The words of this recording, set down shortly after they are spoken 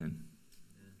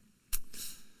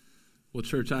Well,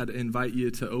 church, I'd invite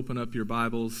you to open up your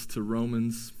Bibles to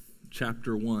Romans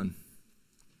chapter 1.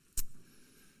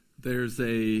 There's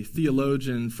a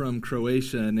theologian from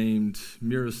Croatia named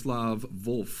Miroslav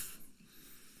Volf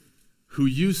who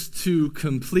used to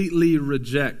completely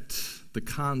reject the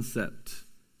concept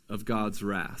of God's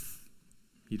wrath.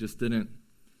 He just didn't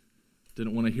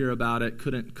want to hear about it,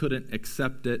 couldn't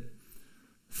accept it,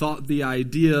 thought the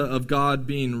idea of God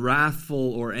being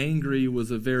wrathful or angry was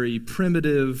a very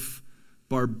primitive,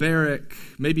 barbaric,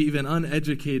 maybe even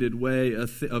uneducated way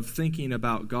of thinking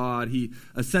about God. He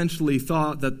essentially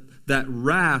thought that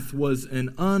wrath was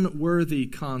an unworthy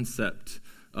concept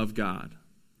of God.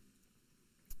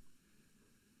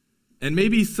 And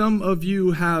maybe some of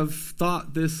you have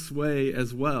thought this way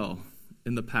as well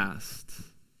in the past.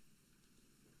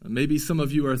 Maybe some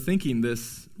of you are thinking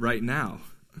this right now.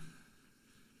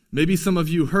 Maybe some of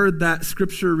you heard that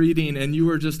scripture reading and you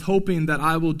were just hoping that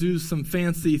I will do some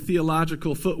fancy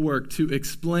theological footwork to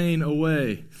explain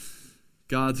away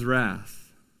God's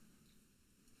wrath.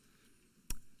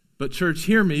 But church,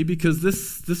 hear me, because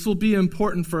this will be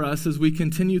important for us as we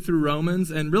continue through Romans,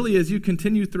 and really as you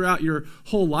continue throughout your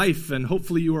whole life, and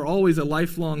hopefully you are always a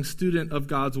lifelong student of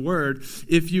God's Word.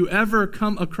 If you ever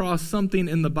come across something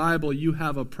in the Bible you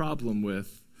have a problem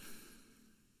with,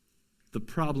 the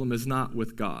problem is not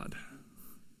with God.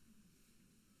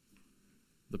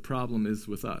 The problem is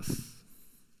with us.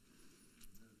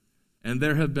 And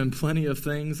there have been plenty of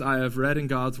things I have read in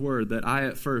God's Word that I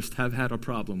at first have had a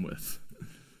problem with.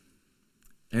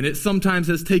 And it sometimes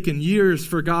has taken years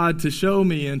for God to show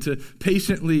me and to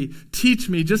patiently teach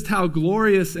me just how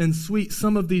glorious and sweet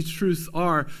some of these truths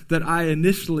are that I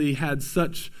initially had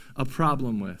such a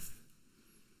problem with.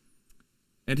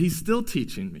 And He's still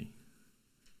teaching me.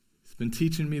 Been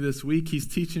teaching me this week. He's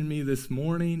teaching me this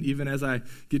morning, even as I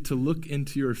get to look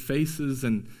into your faces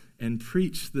and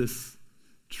preach this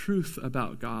truth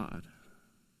about God.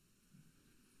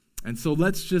 And so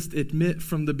let's just admit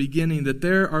from the beginning that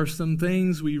there are some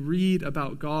things we read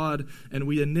about God and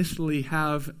we initially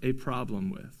have a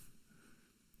problem with.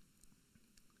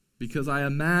 Because I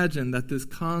imagine that this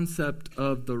concept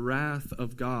of the wrath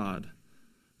of God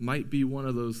might be one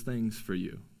of those things for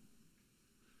you.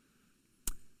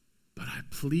 But I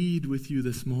plead with you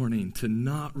this morning to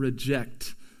not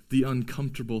reject the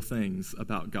uncomfortable things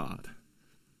about God,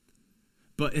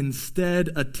 but instead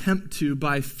attempt to,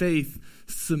 by faith,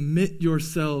 submit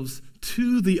yourselves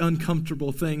to the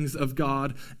uncomfortable things of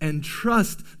God and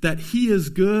trust that He is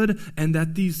good and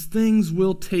that these things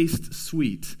will taste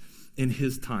sweet in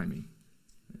His timing.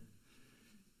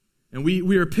 And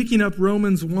we are picking up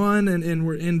Romans 1, and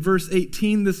we're in verse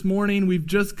 18 this morning. We've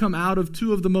just come out of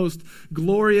two of the most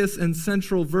glorious and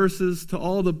central verses to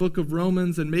all the book of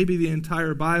Romans and maybe the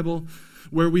entire Bible,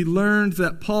 where we learned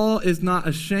that Paul is not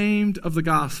ashamed of the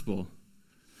gospel,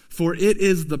 for it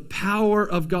is the power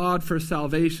of God for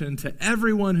salvation to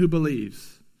everyone who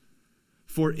believes.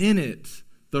 For in it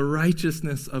the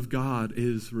righteousness of God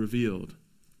is revealed.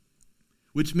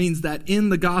 Which means that in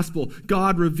the gospel,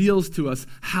 God reveals to us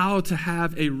how to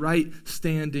have a right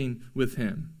standing with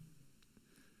Him.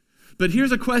 But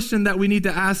here's a question that we need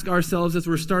to ask ourselves as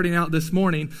we're starting out this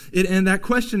morning, and that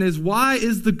question is, why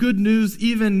is the good news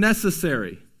even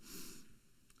necessary?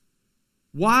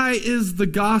 Why is the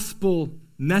gospel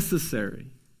necessary?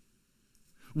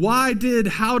 Why did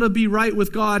how to be right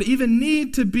with God even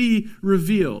need to be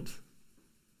revealed?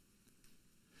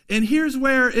 And here's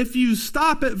where, if you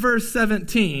stop at verse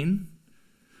 17,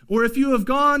 or if you have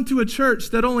gone to a church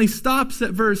that only stops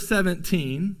at verse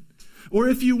 17, or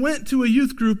if you went to a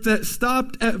youth group that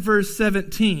stopped at verse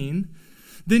 17,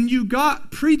 then you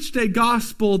got preached a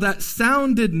gospel that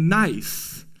sounded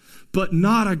nice, but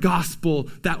not a gospel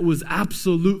that was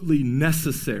absolutely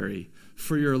necessary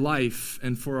for your life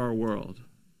and for our world.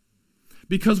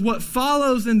 Because what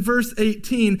follows in verse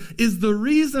 18 is the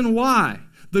reason why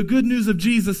the good news of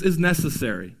Jesus is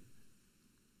necessary.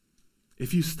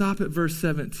 If you stop at verse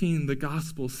 17, the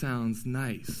gospel sounds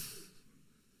nice.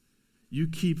 You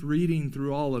keep reading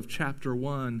through all of chapter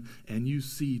 1, and you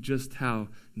see just how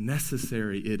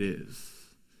necessary it is.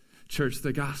 Church,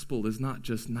 the gospel is not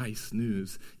just nice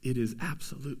news. It is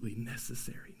absolutely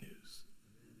necessary news.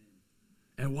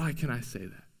 And why can I say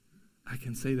that? I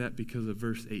can say that because of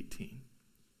verse 18.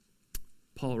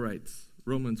 Paul writes,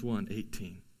 Romans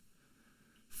 1:18.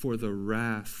 For the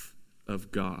wrath of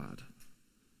God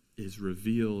is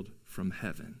revealed from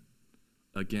heaven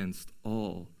against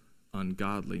all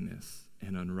ungodliness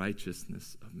and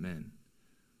unrighteousness of men,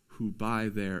 who by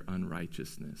their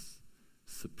unrighteousness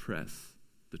suppress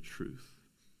the truth.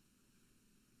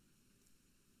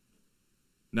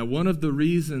 Now, one of the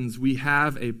reasons we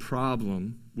have a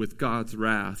problem with God's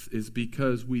wrath is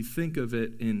because we think of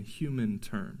it in human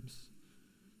terms.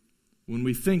 When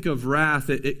we think of wrath,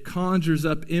 it conjures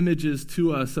up images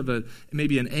to us of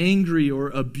maybe an angry or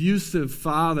abusive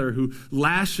father who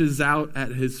lashes out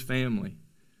at his family.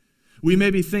 We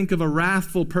maybe think of a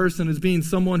wrathful person as being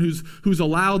someone who's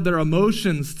allowed their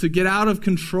emotions to get out of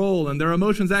control, and their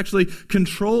emotions actually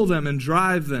control them and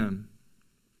drive them.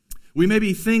 We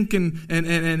maybe think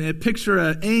and picture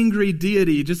an angry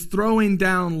deity just throwing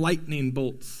down lightning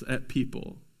bolts at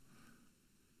people.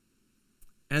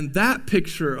 And that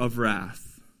picture of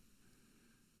wrath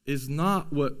is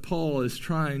not what Paul is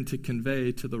trying to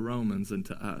convey to the Romans and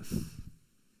to us.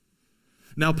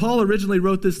 Now, Paul originally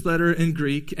wrote this letter in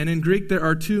Greek, and in Greek there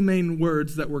are two main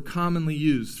words that were commonly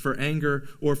used for anger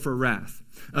or for wrath.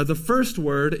 The first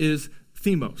word is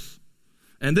themos,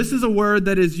 and this is a word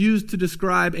that is used to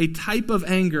describe a type of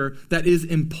anger that is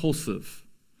impulsive.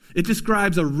 It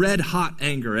describes a red-hot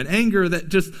anger, an anger that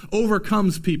just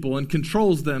overcomes people and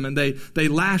controls them, and they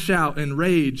lash out in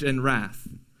rage and wrath.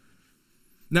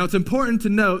 Now, it's important to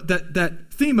note that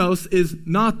themos is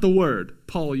not the word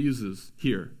Paul uses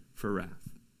here for wrath.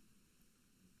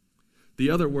 The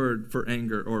other word for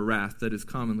anger or wrath that is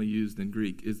commonly used in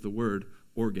Greek is the word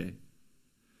orge,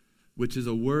 which is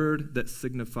a word that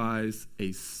signifies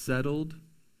a settled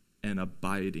and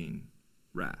abiding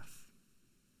wrath.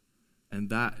 And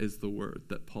that is the word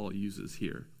that Paul uses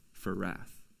here for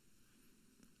wrath.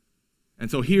 And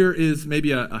so here is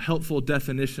maybe a helpful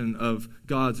definition of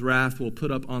God's wrath we'll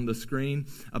put up on the screen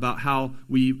about how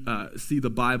we see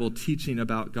the Bible teaching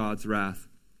about God's wrath.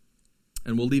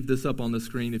 And we'll leave this up on the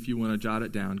screen if you want to jot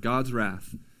it down. God's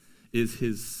wrath is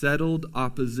his settled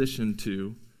opposition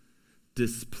to,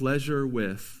 displeasure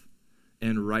with,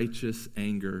 and righteous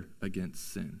anger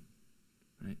against sin.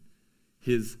 Right?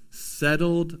 His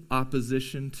settled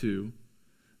opposition to,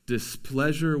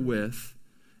 displeasure with,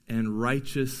 and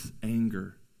righteous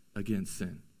anger against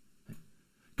sin.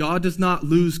 God does not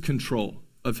lose control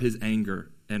of his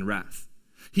anger and wrath.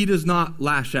 He does not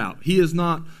lash out. He is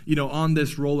not, on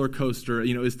this roller coaster,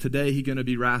 is today he going to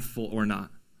be wrathful or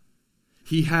not?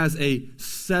 He has a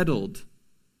settled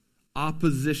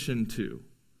opposition to,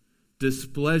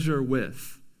 displeasure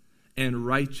with, and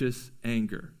righteous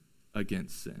anger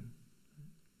against sin.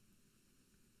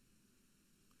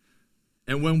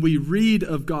 And when we read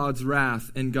of God's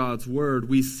wrath in God's word,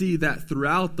 we see that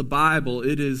throughout the Bible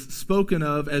it is spoken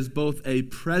of as both a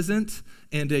present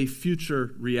and a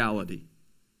future reality.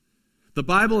 The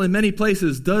Bible in many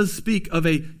places does speak of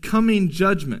a coming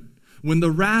judgment when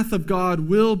the wrath of God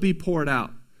will be poured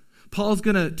out. Paul's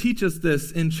going to teach us this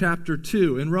in chapter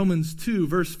 2, in Romans 2,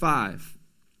 verse 5.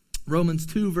 Romans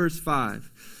 2, verse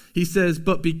 5. He says,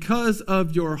 "But because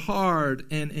of your hard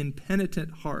and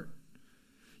impenitent heart,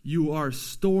 you are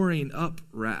storing up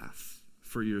wrath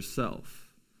for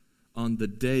yourself on the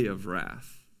day of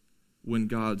wrath, when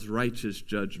God's righteous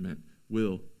judgment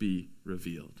will be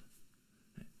revealed."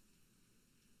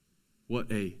 What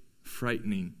a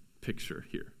frightening picture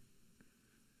here.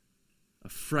 A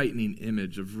frightening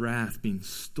image of wrath being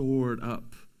stored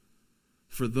up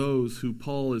for those who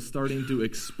Paul is starting to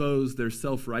expose their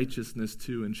self-righteousness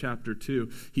to in chapter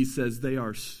 2. He says they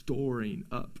are storing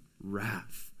up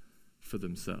wrath for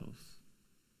themselves.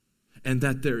 And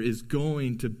that there is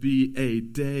going to be a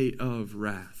day of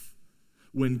wrath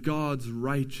when God's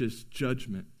righteous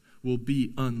judgment will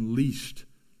be unleashed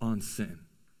on sin.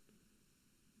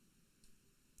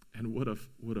 And what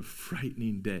a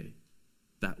frightening day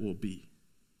that will be.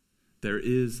 There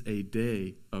is a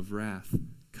day of wrath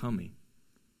coming.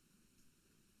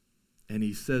 And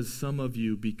he says some of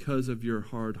you, because of your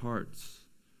hard hearts,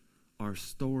 are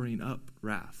storing up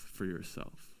wrath for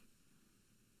yourself.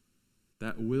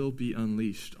 That will be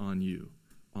unleashed on you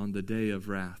on the day of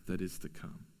wrath that is to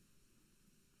come.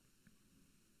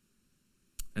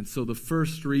 And so the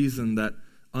first reason that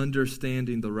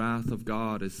understanding the wrath of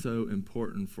God is so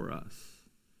important for us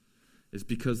is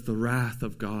because the wrath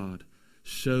of God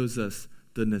shows us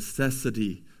the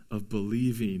necessity of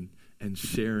believing and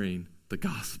sharing the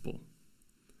gospel.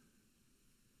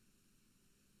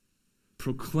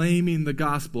 Proclaiming the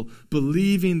gospel,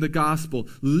 believing the gospel,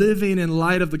 living in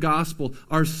light of the gospel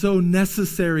are so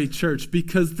necessary, church,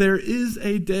 because there is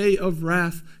a day of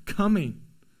wrath coming.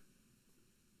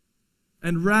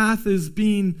 And wrath is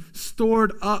being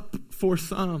stored up for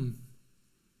some.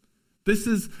 This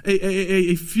is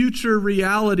a future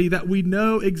reality that we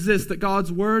know exists, that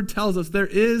God's word tells us there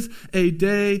is a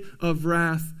day of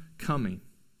wrath coming.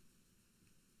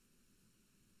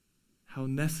 How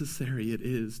necessary it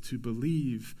is to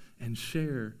believe and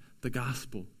share the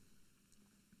gospel.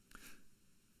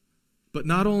 But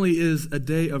not only is a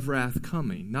day of wrath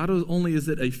coming, not only is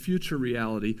it a future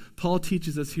reality, Paul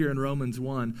teaches us here in Romans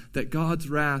 1 that God's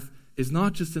wrath is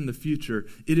not just in the future,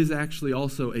 it is actually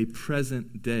also a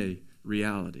present day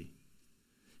reality.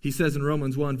 He says in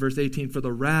Romans 1, verse 18, "For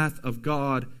the wrath of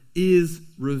God is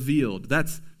revealed."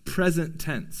 That's present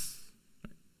tense.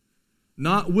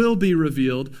 Not will be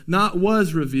revealed, not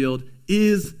was revealed,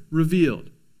 is revealed.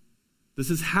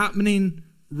 This is happening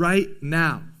right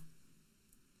now.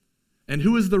 And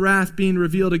who is the wrath being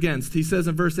revealed against? He says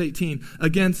in verse 18,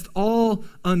 "Against all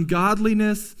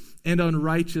ungodliness and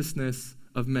unrighteousness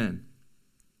of men."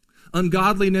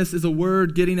 Ungodliness is a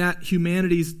word getting at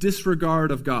humanity's disregard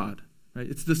of God. Right?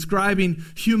 It's describing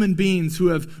human beings who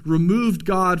have removed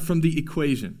God from the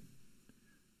equation.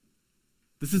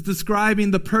 This is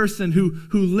describing the person who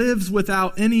lives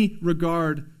without any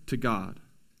regard to God.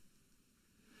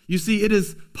 You see, it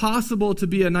is possible to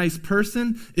be a nice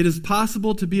person. It is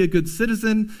possible to be a good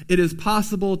citizen. It is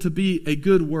possible to be a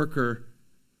good worker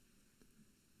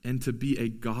and to be a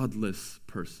godless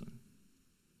person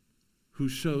who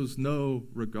shows no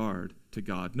regard to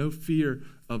God, no fear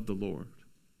of the Lord.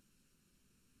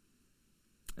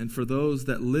 And for those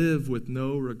that live with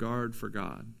no regard for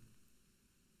God,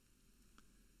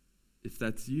 if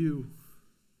that's you,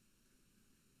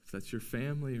 if that's your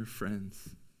family or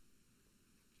friends,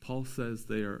 Paul says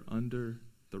they are under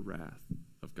the wrath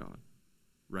of God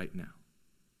right now.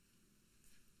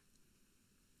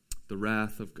 The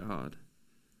wrath of God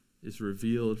is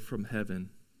revealed from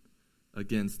heaven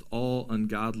against all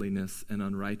ungodliness and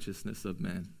unrighteousness of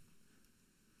men.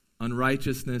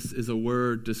 Unrighteousness is a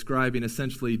word describing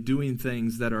essentially doing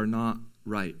things that are not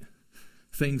right,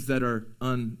 things that are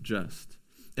unjust.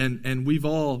 And we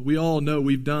all know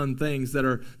we've done things that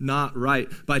are not right.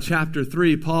 By chapter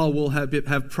 3, Paul will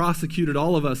have prosecuted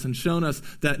all of us and shown us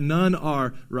that none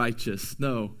are righteous.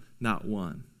 No, not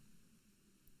one.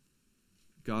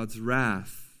 God's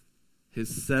wrath,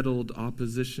 his settled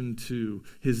opposition to,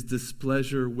 his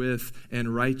displeasure with,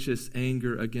 and righteous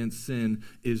anger against sin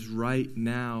is right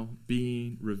now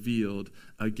being revealed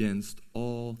against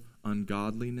all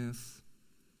ungodliness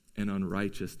and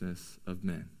unrighteousness of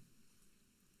men.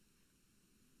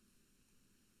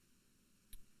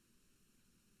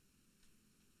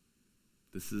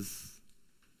 It's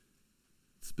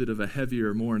a bit of a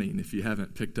heavier morning if you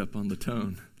haven't picked up on the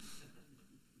tone.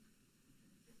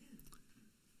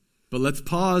 But let's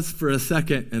pause for a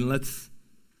second and let's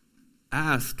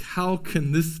ask, how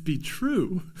can this be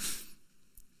true?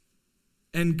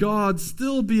 And God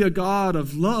still be a God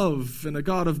of love and a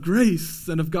God of grace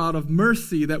and a God of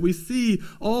mercy that we see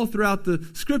all throughout the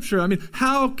Scripture. I mean,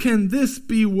 how can this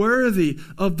be worthy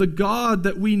of the God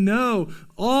that we know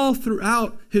all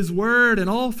throughout His Word and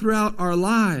all throughout our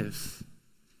lives?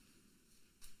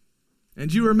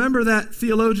 And you remember that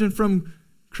theologian from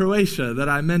Croatia that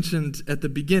I mentioned at the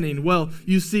beginning? Well,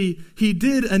 you see, he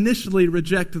did initially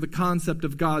reject the concept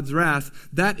of God's wrath.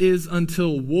 That is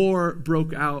until war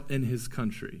broke out in his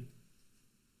country.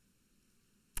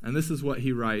 And this is what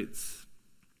he writes.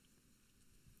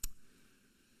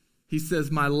 He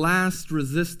says, "My last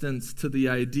resistance to the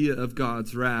idea of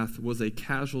God's wrath was a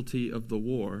casualty of the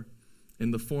war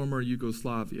in the former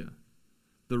Yugoslavia,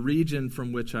 the region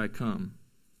from which I come.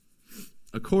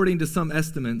 According to some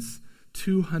estimates,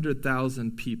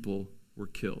 200,000 people were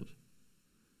killed,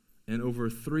 and over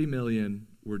 3 million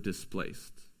were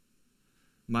displaced.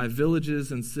 My villages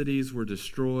and cities were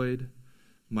destroyed,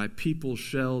 my people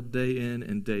shelled day in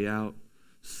and day out,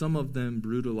 some of them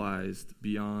brutalized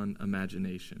beyond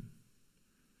imagination.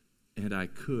 And I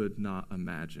could not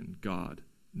imagine God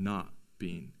not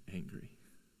being angry."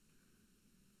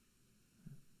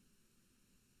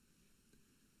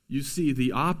 You see,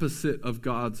 the opposite of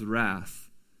God's wrath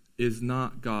is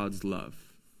not God's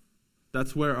love.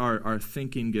 That's where our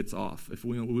thinking gets off. If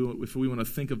we want to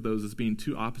think of those as being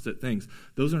two opposite things,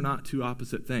 those are not two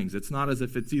opposite things. It's not as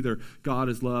if it's either God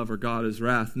is love or God is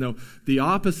wrath. No, the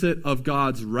opposite of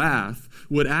God's wrath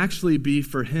would actually be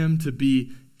for him to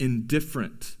be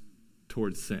indifferent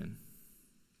towards sin.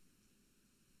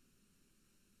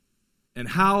 And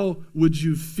how would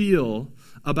you feel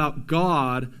about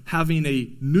God having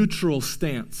a neutral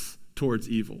stance towards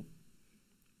evil?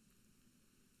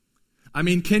 I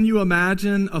mean, can you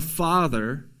imagine a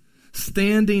father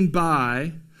standing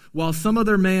by while some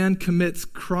other man commits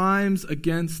crimes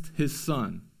against his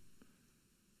son,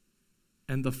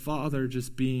 and the father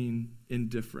just being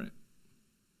indifferent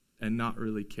and not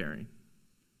really caring?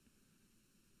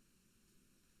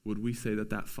 Would we say that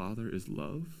that father is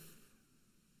love?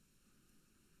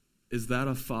 Is that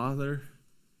a father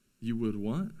you would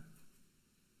want?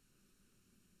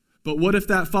 But what if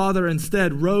that father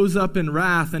instead rose up in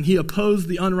wrath and he opposed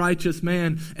the unrighteous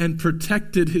man and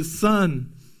protected his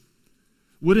son?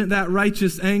 Wouldn't that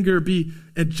righteous anger be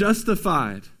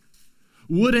justified?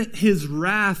 Wouldn't his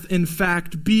wrath, in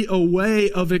fact, be a way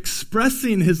of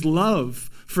expressing his love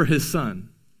for his son?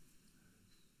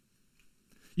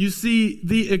 You see,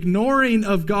 the ignoring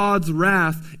of God's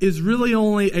wrath is really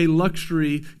only a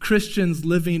luxury Christians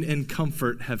living in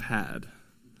comfort have had.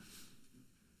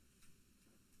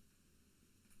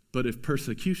 But if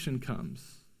persecution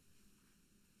comes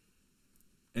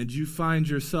and you find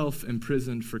yourself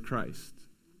imprisoned for Christ,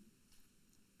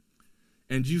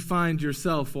 and you find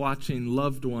yourself watching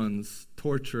loved ones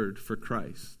tortured for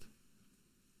Christ,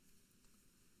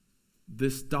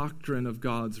 this doctrine of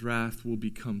God's wrath will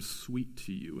become sweet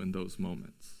to you in those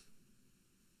moments,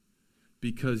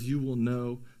 because you will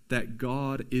know that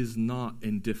God is not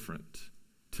indifferent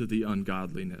to the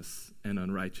ungodliness and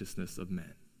unrighteousness of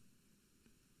men.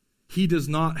 He does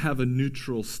not have a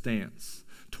neutral stance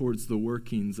towards the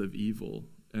workings of evil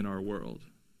in our world.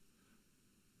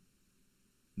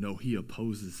 No, he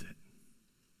opposes it.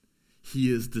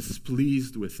 He is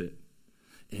displeased with it,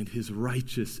 and his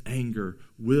righteous anger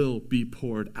will be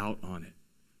poured out on it.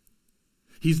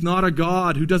 He's not a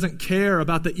God who doesn't care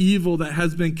about the evil that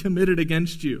has been committed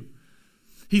against you.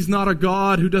 He's not a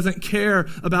God who doesn't care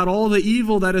about all the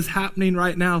evil that is happening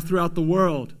right now throughout the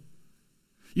world.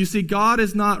 You see, God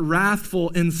is not wrathful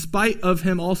in spite of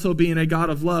him also being a God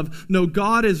of love. No,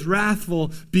 God is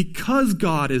wrathful because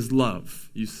God is love,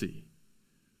 you see.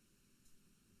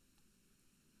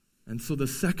 And so the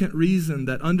second reason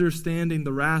that understanding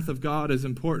the wrath of God is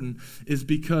important is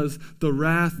because the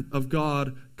wrath of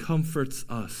God comforts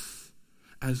us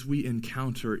as we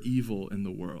encounter evil in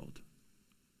the world.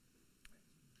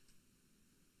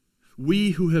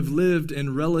 We who have lived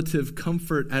in relative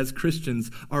comfort as Christians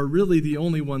are really the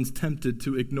only ones tempted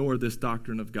to ignore this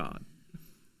doctrine of God.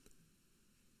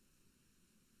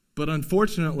 But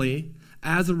unfortunately,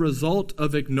 as a result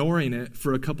of ignoring it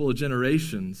for a couple of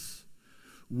generations,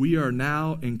 we are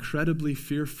now incredibly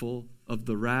fearful of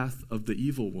the wrath of the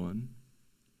evil one.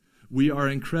 We are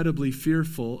incredibly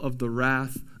fearful of the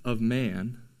wrath of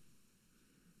man,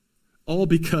 all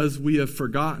because we have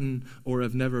forgotten or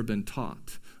have never been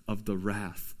taught of the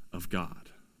wrath of God.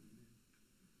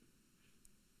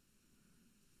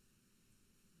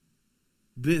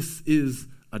 This is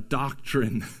a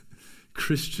doctrine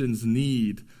Christians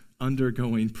need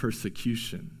undergoing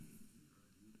persecution.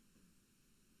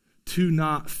 To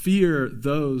not fear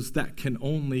those that can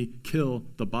only kill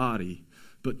the body,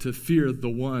 but to fear the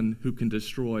one who can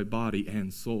destroy body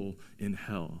and soul in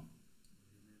hell.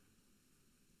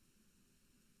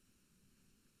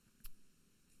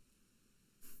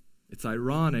 It's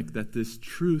ironic that this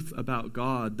truth about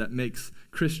God that makes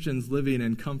Christians living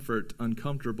in comfort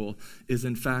uncomfortable is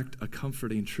in fact a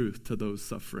comforting truth to those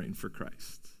suffering for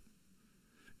Christ.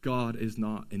 God is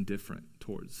not indifferent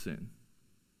towards sin.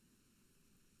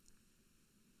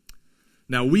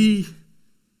 Now we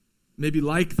maybe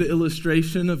like the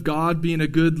illustration of God being a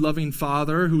good, loving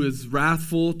father who is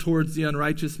wrathful towards the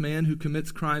unrighteous man who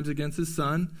commits crimes against his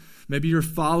son. Maybe you're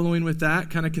following with that,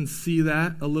 kind of can see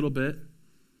that a little bit.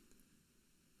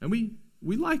 And we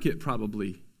like it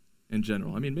probably in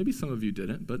general. I mean, maybe some of you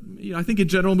didn't, but I think in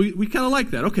general we kind of like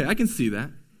that. Okay, I can see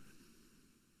that.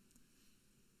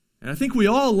 And I think we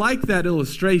all like that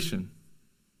illustration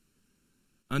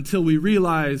until we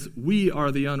realize we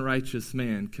are the unrighteous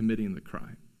man committing the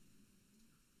crime.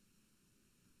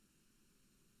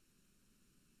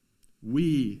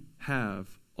 We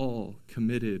have all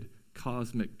committed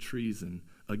cosmic treason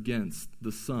against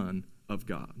the Son of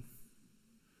God.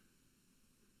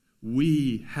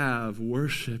 We have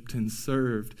worshiped and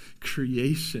served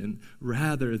creation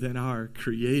rather than our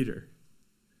Creator.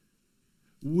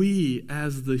 We,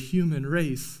 as the human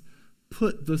race,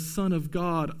 put the Son of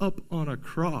God up on a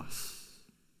cross.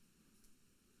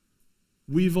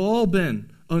 We've all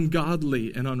been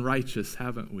ungodly and unrighteous,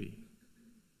 haven't we?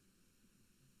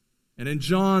 And in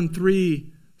John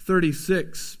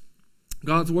 3:36,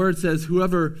 God's word says,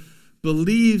 whoever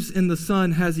believes in the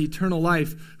Son has eternal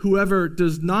life. Whoever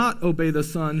does not obey the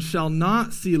Son shall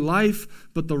not see life,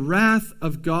 but the wrath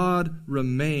of God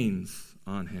remains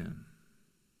on him.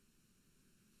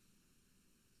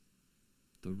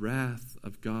 The wrath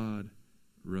of God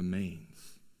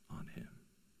remains on him.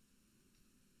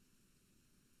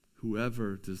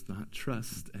 Whoever does not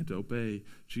trust and obey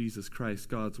Jesus Christ,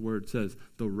 God's word says,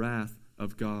 the wrath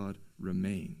of God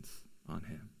remains on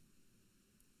him.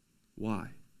 Why?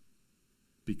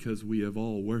 Because we have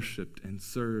all worshiped and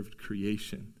served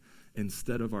creation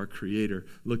instead of our Creator.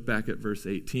 Look back at verse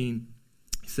 18.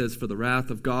 He says, "For the wrath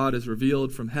of God is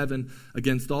revealed from heaven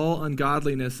against all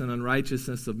ungodliness and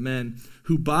unrighteousness of men,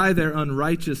 who by their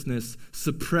unrighteousness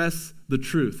suppress the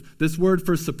truth." This word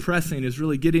for suppressing is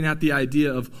really getting at the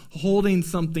idea of holding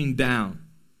something down.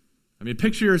 I mean,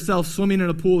 picture yourself swimming in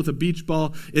a pool with a beach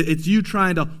ball. It's you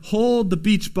trying to hold the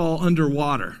beach ball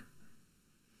underwater.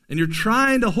 And you're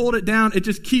trying to hold it down. It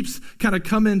just keeps kind of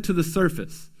coming to the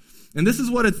surface. And this is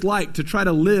what it's like to try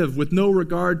to live with no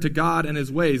regard to God and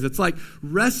his ways. It's like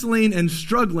wrestling and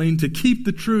struggling to keep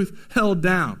the truth held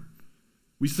down.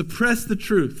 We suppress the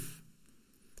truth.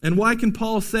 And why can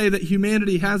Paul say that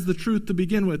humanity has the truth to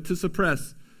begin with to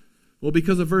suppress? Well,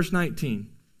 because of verse 19.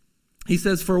 He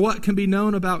says, "For what can be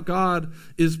known about God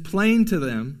is plain to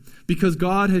them, because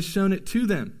God has shown it to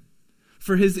them.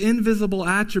 For his invisible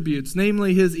attributes,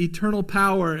 namely his eternal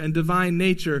power and divine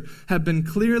nature, have been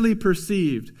clearly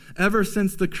perceived ever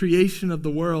since the creation of the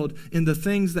world in the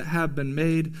things that have been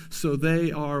made, so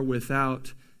they are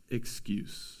without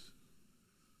excuse."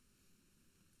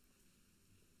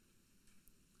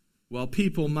 While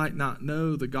people might not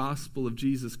know the gospel of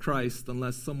Jesus Christ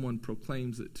unless someone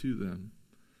proclaims it to them,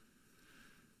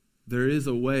 there is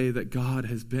a way that God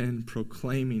has been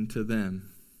proclaiming to them.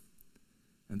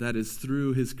 And that is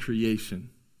through his creation.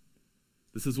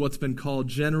 This is what's been called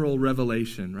general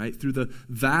revelation, right? Through the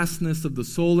vastness of the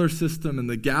solar system and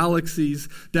the galaxies,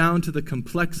 down to the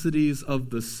complexities of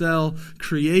the cell,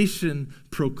 creation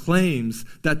proclaims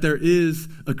that there is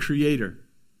a creator.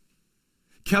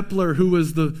 Kepler, who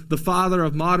was the father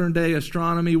of modern-day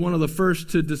astronomy, one of the first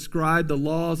to describe the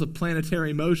laws of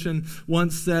planetary motion,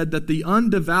 once said that the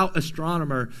undevout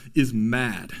astronomer is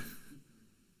mad.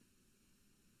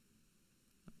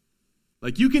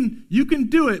 Like you can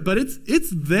do it, but it's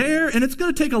there, and it's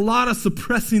going to take a lot of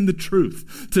suppressing the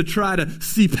truth to try to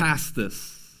see past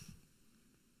this.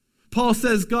 Paul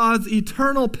says God's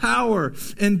eternal power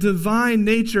and divine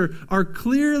nature are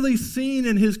clearly seen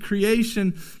in his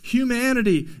creation.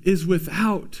 Humanity is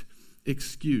without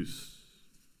excuse.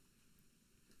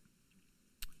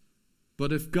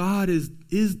 But if God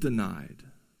is denied,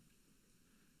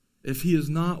 if he is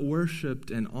not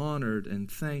worshiped and honored and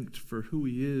thanked for who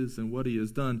he is and what he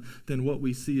has done, then what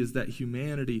we see is that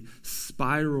humanity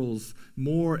spirals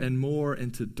more and more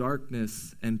into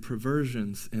darkness and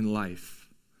perversions in life,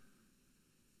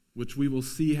 which we will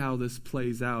see how this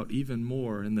plays out even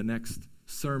more in the next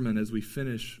sermon as we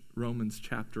finish Romans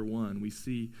chapter 1. We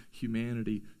see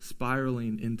humanity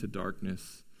spiraling into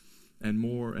darkness and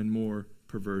more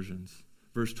perversions.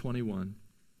 Verse 21,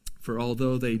 "For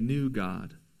although they knew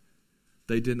God,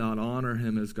 they did not honor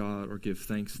him as God or give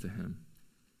thanks to him.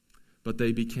 But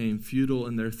they became futile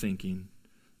in their thinking,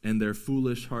 and their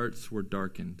foolish hearts were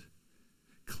darkened.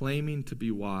 Claiming to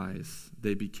be wise,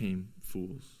 they became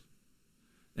fools,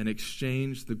 and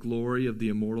exchanged the glory of the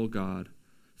immortal God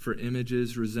for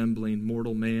images resembling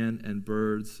mortal man and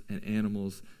birds and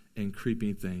animals and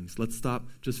creeping things." Let's stop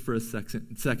just for a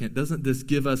second. Doesn't this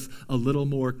give us a little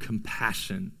more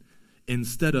compassion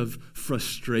instead of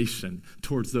frustration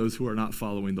towards those who are not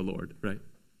following the Lord, right?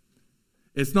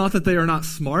 It's not that they are not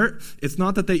smart. It's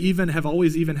not that they have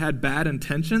always had bad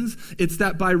intentions. It's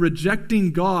that by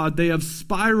rejecting God, they have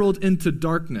spiraled into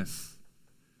darkness.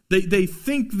 They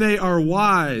think they are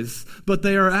wise, but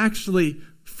they are actually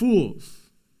fools.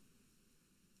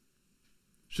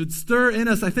 Should stir in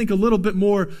us, I think, a little bit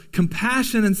more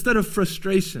compassion instead of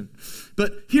frustration.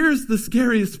 But here's the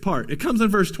scariest part. It comes in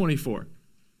verse 24.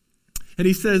 And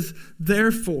he says,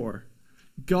 "Therefore,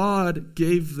 God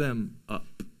gave them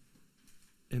up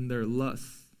in their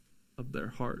lusts of their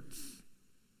hearts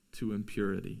to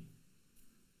impurity,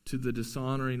 to the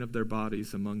dishonoring of their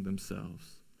bodies among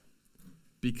themselves,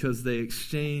 because they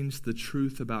exchanged the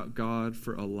truth about God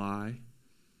for a lie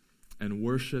and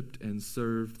worshipped and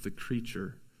served the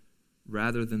creature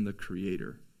rather than the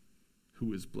Creator,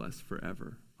 who is blessed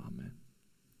forever. Amen."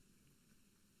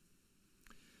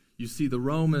 You see, the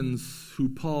Romans who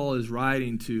Paul is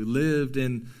writing to lived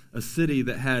in a city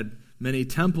that had many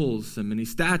temples and many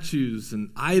statues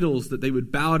and idols that they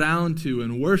would bow down to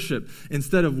and worship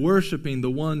instead of worshiping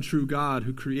the one true God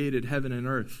who created heaven and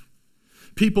earth.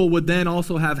 People would then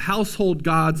also have household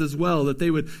gods as well that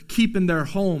they would keep in their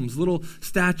homes, little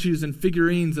statues and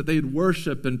figurines that they'd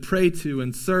worship and pray to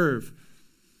and serve.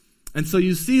 And so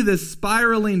you see this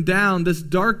spiraling down, this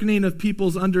darkening of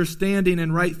people's understanding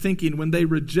and right thinking when they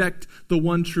reject the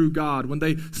one true God, when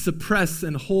they suppress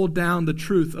and hold down the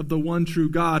truth of the one true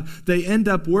God. They end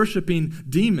up worshiping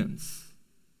demons.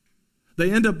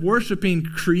 They end up worshiping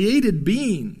created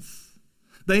beings.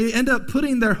 They end up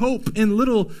putting their hope in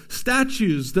little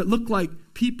statues that look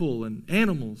like people and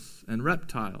animals and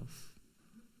reptiles.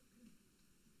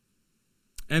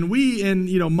 And we in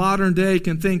modern day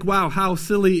can think, wow, how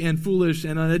silly and foolish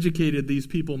and uneducated these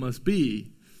people must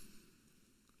be.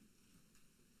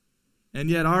 And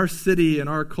yet our city and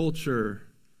our culture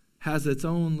has its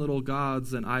own little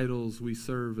gods and idols we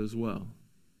serve as well.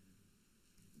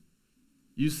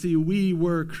 You see, we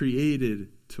were created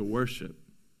to worship.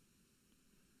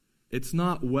 It's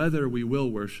not whether we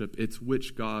will worship, it's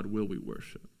which God will we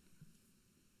worship.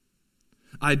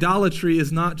 Idolatry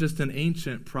is not just an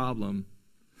ancient problem.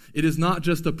 It is not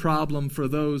just a problem for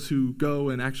those who go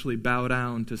and actually bow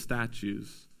down to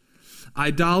statues.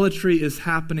 Idolatry is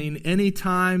happening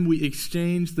anytime we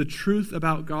exchange the truth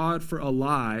about God for a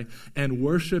lie and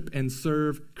worship and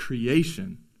serve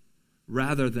creation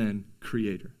rather than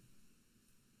Creator.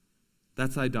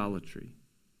 That's idolatry.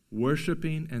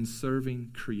 Worshiping and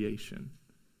serving creation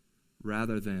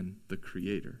rather than the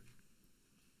Creator.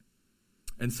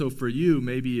 And so for you,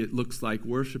 maybe it looks like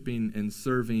worshiping and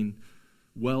serving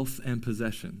wealth and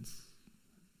possessions.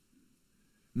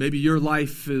 Maybe your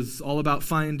life is all about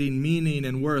finding meaning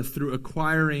and worth through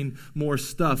acquiring more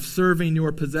stuff, serving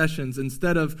your possessions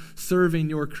instead of serving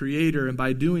your Creator. And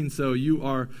by doing so, you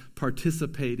are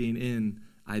participating in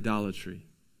idolatry.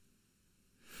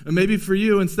 And maybe for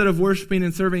you, instead of worshiping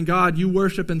and serving God, you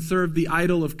worship and serve the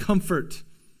idol of comfort.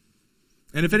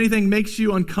 And if anything makes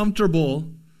you uncomfortable,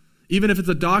 even if it's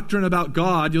a doctrine about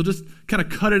God, you'll just kind of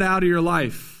cut it out of your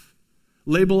life.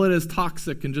 Label it as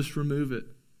toxic and just remove it.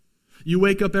 You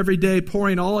wake up every day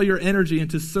pouring all your energy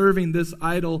into serving this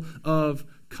idol of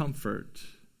comfort.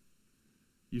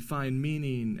 You find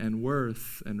meaning and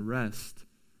worth and rest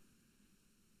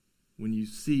when you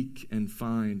seek and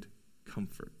find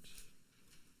comfort.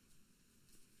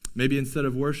 Maybe instead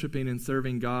of worshiping and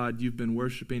serving God, you've been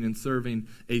worshiping and serving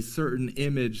a certain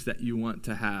image that you want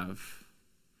to have.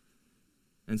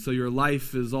 And so your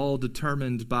life is all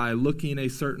determined by looking a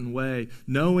certain way,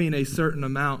 knowing a certain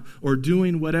amount, or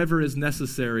doing whatever is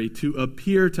necessary to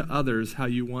appear to others how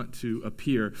you want to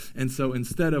appear. And so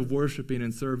instead of worshiping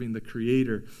and serving the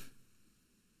Creator,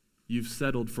 you've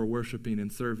settled for worshiping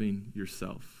and serving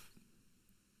yourself.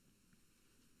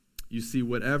 You see,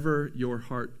 whatever your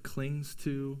heart clings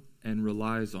to and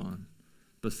relies on,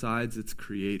 besides its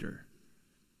Creator,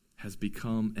 has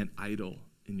become an idol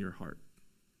in your heart.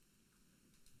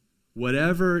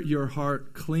 Whatever your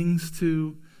heart clings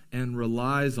to and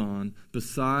relies on,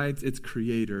 besides its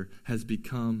Creator, has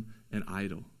become an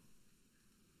idol.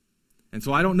 And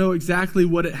so I don't know exactly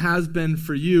what it has been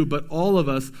for you, but all of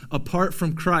us, apart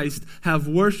from Christ, have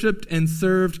worshiped and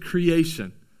served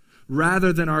creation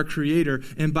rather than our Creator.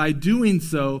 And by doing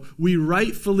so, we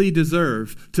rightfully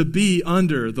deserve to be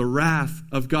under the wrath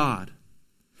of God.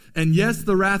 And yes,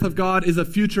 the wrath of God is a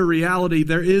future reality.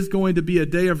 There is going to be a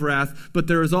day of wrath, but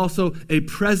there is also a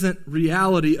present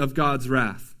reality of God's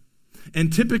wrath.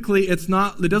 And typically it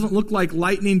doesn't look like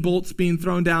lightning bolts being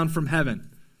thrown down from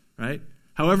heaven, right?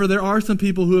 However, there are some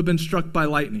people who have been struck by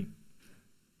lightning.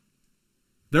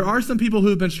 There are some people who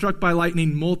have been struck by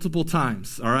lightning multiple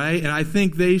times, all right? And I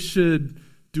think they should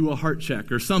do a heart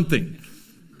check or something,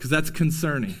 because that's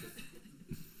concerning.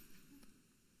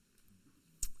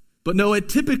 But no, it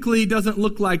typically doesn't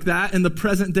look like that in the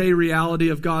present day reality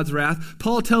of God's wrath.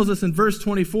 Paul tells us in verse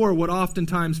 24 what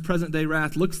oftentimes present day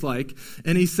wrath looks like.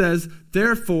 And he says,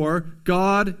 therefore,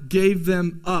 God gave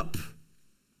them up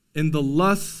in the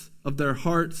lusts of their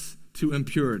hearts to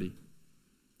impurity.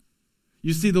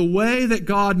 You see, the way that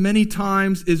God many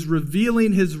times is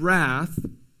revealing his wrath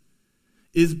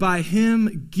is by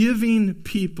him giving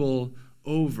people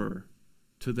over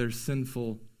to their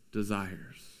sinful desires.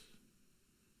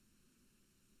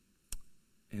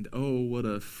 And oh, what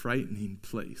a frightening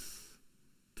place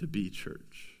to be,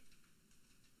 church.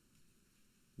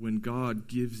 When God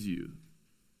gives you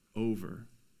over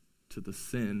to the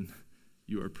sin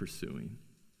you are pursuing.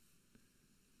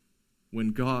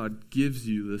 When God gives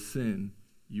you the sin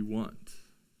you want.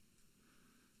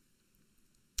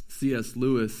 C.S.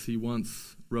 Lewis, he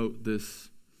once wrote this.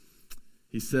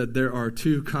 He said, there are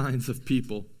two kinds of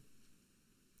people.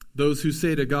 Those who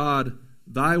say to God,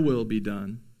 thy will be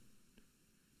done,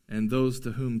 and those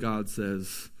to whom God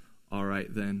says, all right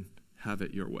then, have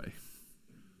it your way.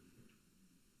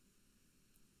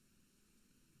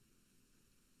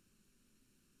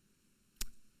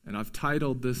 And I've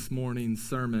titled this morning's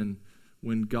sermon,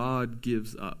 When God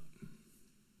Gives Up.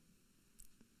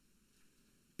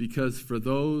 Because for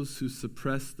those who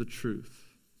suppress the truth,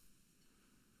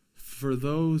 for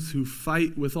those who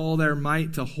fight with all their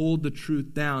might to hold the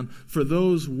truth down, for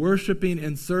those worshiping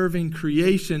and serving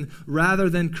creation rather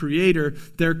than Creator,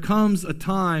 there comes a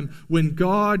time when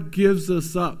God gives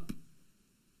us up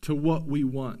to what we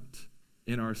want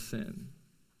in our sin.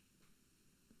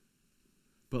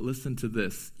 But listen to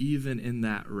this, even in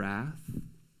that wrath,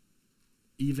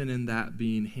 even in that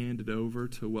being handed over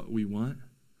to what we want,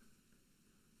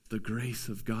 the grace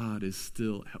of God is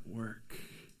still at work.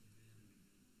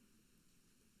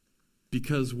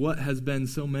 Because what has been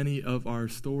so many of our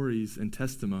stories and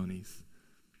testimonies,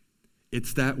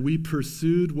 it's that we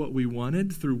pursued what we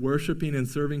wanted through worshiping and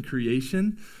serving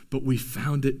creation, but we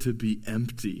found it to be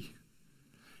empty,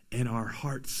 and our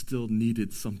hearts still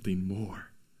needed something more.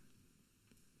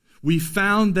 We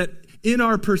found that in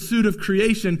our pursuit of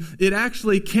creation,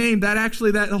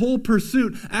 that whole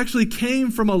pursuit actually came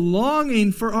from a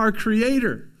longing for our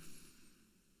Creator.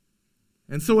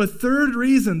 And so a third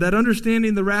reason that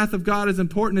understanding the wrath of God is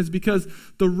important is because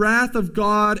the wrath of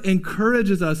God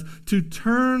encourages us to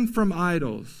turn from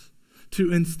idols,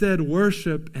 to instead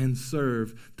worship and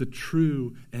serve the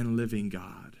true and living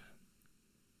God.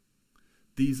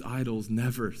 These idols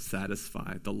never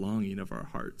satisfy the longing of our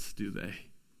hearts, do they?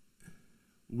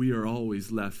 We are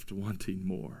always left wanting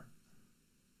more.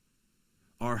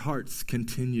 Our hearts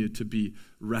continue to be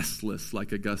restless,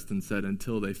 like Augustine said,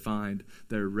 until they find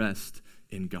their rest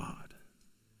in God.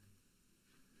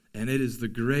 And it is the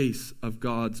grace of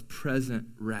God's present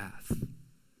wrath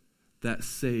that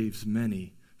saves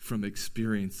many from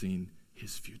experiencing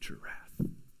his future wrath.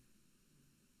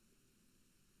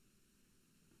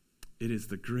 It is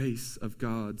the grace of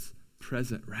God's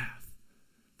present wrath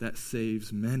that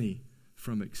saves many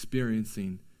from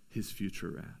experiencing his future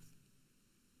wrath.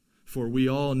 For we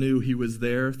all knew he was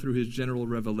there through his general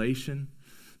revelation,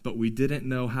 but we didn't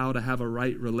know how to have a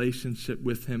right relationship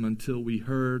with him until we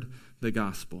heard the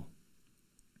gospel.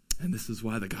 And this is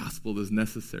why the gospel is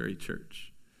necessary,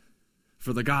 church.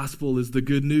 For the gospel is the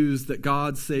good news that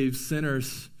God saves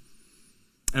sinners.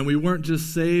 And we weren't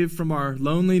just saved from our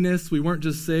loneliness. We weren't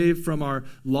just saved from our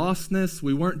lostness.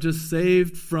 We weren't just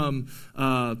saved from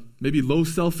maybe low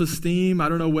self-esteem. I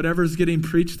don't know, whatever's getting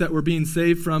preached that we're being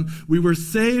saved from. We were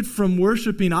saved from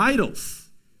worshiping idols.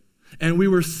 And we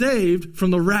were saved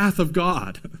from the wrath of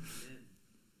God.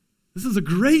 This is a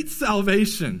great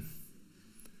salvation.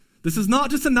 This is not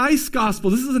just a nice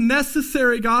gospel. This is a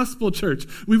necessary gospel, church.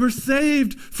 We were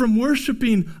saved from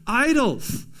worshiping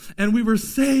idols. And we were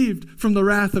saved from the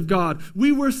wrath of God.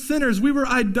 We were sinners. We were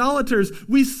idolaters.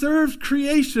 We served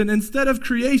creation instead of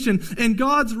creation. And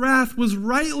God's wrath was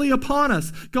rightly upon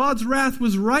us. God's wrath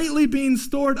was rightly being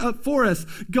stored up for us.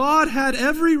 God had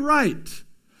every right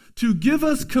to give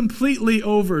us completely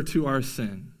over to our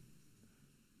sin.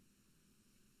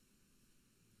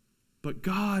 But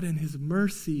God, in his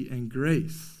mercy and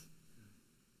grace,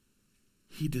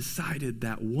 he decided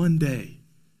that one day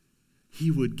he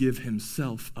would give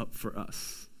himself up for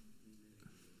us.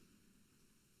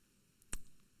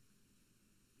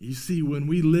 You see, when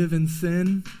we live in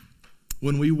sin,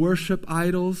 when we worship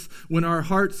idols, when our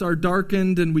hearts are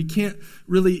darkened and we can't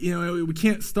really,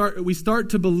 we start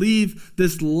to believe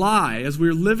this lie. As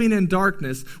we're living in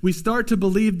darkness, we start to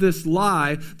believe this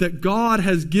lie that God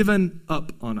has given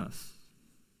up on us.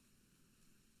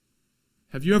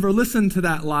 Have you ever listened to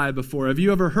that lie before? Have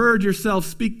you ever heard yourself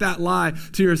speak that lie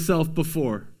to yourself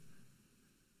before?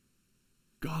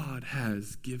 God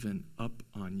has given up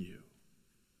on you.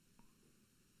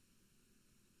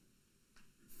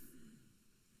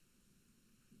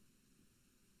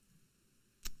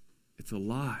 It's a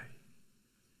lie.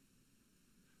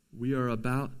 We are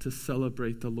about to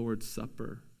celebrate the Lord's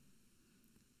Supper.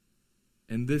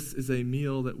 And this is a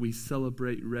meal that we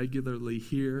celebrate regularly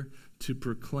here to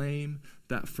proclaim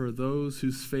that for those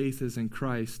whose faith is in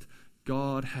Christ,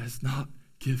 God has not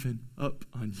given up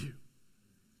on you.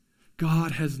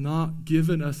 God has not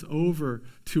given us over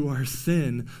to our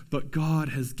sin, but God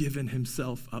has given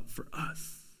himself up for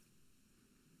us.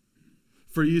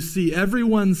 For you see,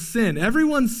 everyone's sin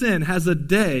has a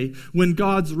day when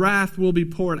God's wrath will be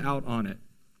poured out on it.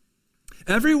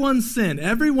 Everyone's sin,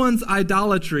 everyone's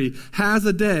idolatry has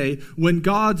a day when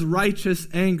God's righteous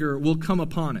anger will come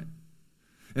upon it.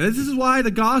 And this is why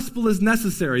the gospel is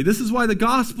necessary. This is why the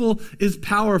gospel is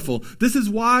powerful. This is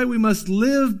why we must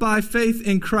live by faith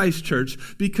in Christ, church.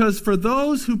 Because for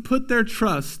those who put their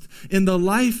trust in the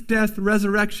life, death,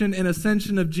 resurrection, and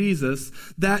ascension of Jesus,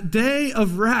 that day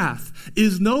of wrath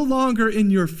is no longer in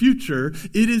your future,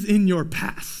 it is in your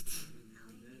past.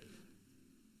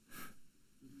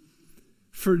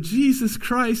 For Jesus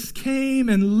Christ came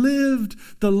and lived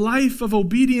the life of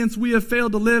obedience we have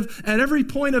failed to live. At every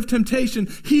point of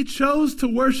temptation, he chose to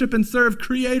worship and serve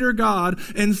Creator God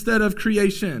instead of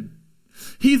creation.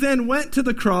 He then went to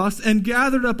the cross and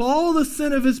gathered up all the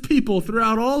sin of his people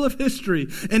throughout all of history.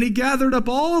 And he gathered up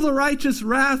all the righteous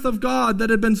wrath of God that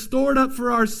had been stored up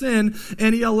for our sin,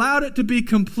 and he allowed it to be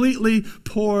completely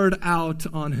poured out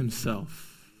on himself.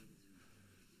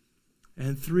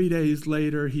 And 3 days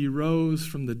later, he rose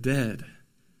from the dead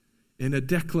in a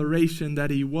declaration that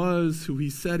he was who he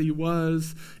said he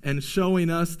was, and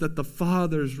showing us that the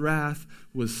Father's wrath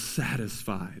was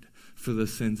satisfied for the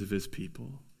sins of his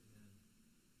people.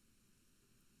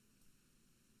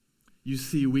 You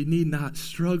see, we need not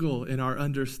struggle in our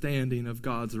understanding of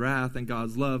God's wrath and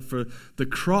God's love, for the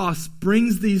cross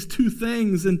brings these two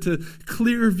things into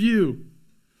clear view.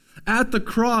 At the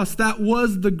cross, that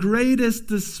was the greatest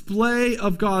display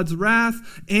of God's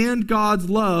wrath and God's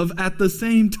love at the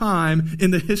same time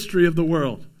in the history of the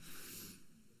world.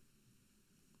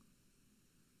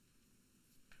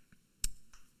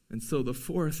 And so the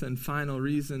fourth and final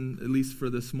reason, at least for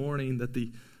this morning, that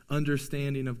the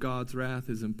understanding of God's wrath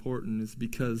is important is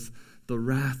because the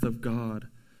wrath of God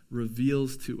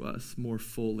reveals to us more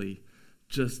fully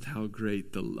just how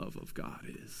great the love of God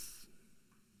is.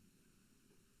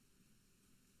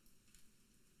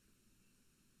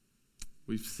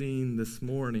 We've seen this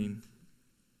morning,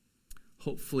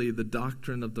 hopefully, the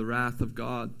doctrine of the wrath of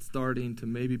God starting to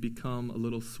maybe become a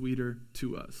little sweeter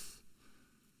to us.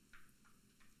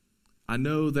 I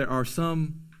know there are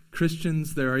some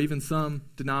Christians, there are even some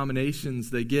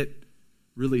denominations, they get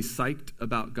really psyched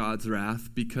about God's wrath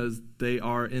because they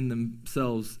are in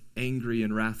themselves angry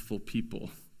and wrathful people.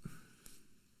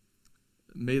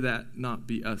 May that not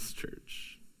be us,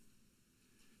 church.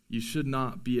 You should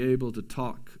not be able to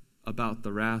talk about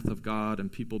the wrath of God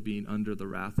and people being under the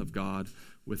wrath of God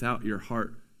without your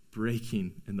heart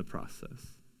breaking in the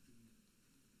process.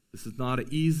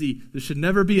 This should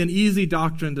never be an easy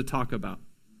doctrine to talk about.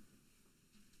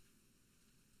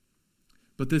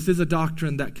 But this is a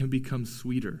doctrine that can become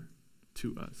sweeter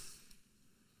to us,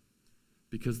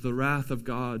 because the wrath of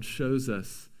God shows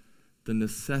us the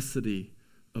necessity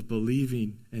of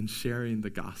believing and sharing the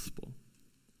gospel.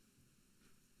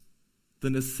 The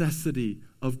necessity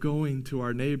of going to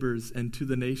our neighbors and to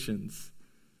the nations,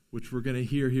 which we're going to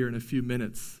hear here in a few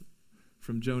minutes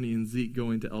from Joni and Zeke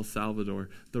going to El Salvador.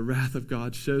 The wrath of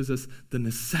God shows us the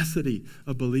necessity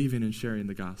of believing and sharing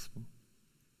the gospel.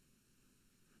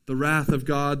 The wrath of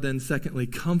God then, secondly,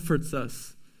 comforts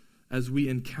us as we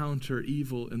encounter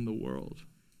evil in the world.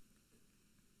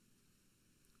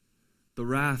 The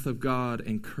wrath of God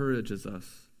encourages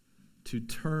us to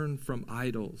turn from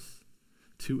idols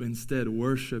to instead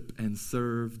worship and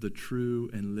serve the true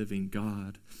and living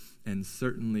God. And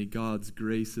certainly God's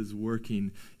grace is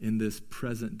working in this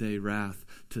present day wrath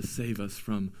to save us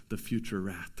from the future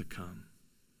wrath to come.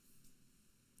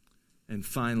 And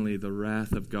finally, the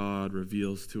wrath of God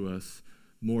reveals to us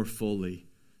more fully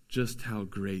just how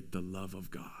great the love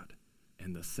of God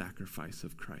and the sacrifice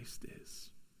of Christ is.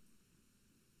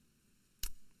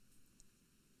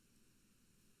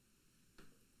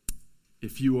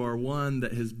 If you are one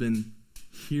that has been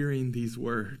hearing these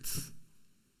words,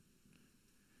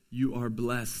 you are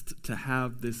blessed to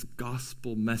have this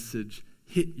gospel message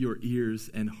hit your ears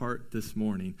and heart this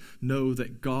morning. Know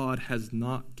that God has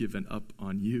not given up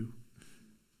on you.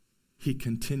 He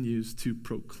continues to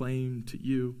proclaim to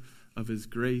you of his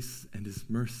grace and his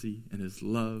mercy and his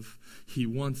love. He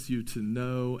wants you to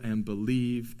know and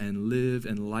believe and live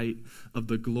in light of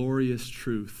the glorious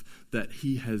truth that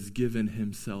he has given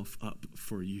himself up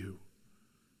for you.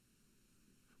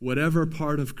 Whatever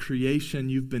part of creation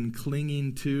you've been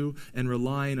clinging to and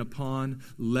relying upon,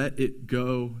 let it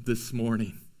go this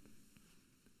morning.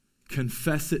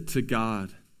 Confess it to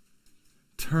God.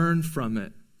 Turn from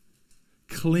it.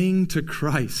 Cling to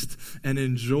Christ and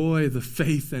enjoy the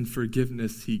faith and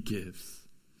forgiveness he gives.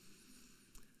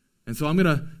 And so I'm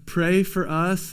going to pray for us.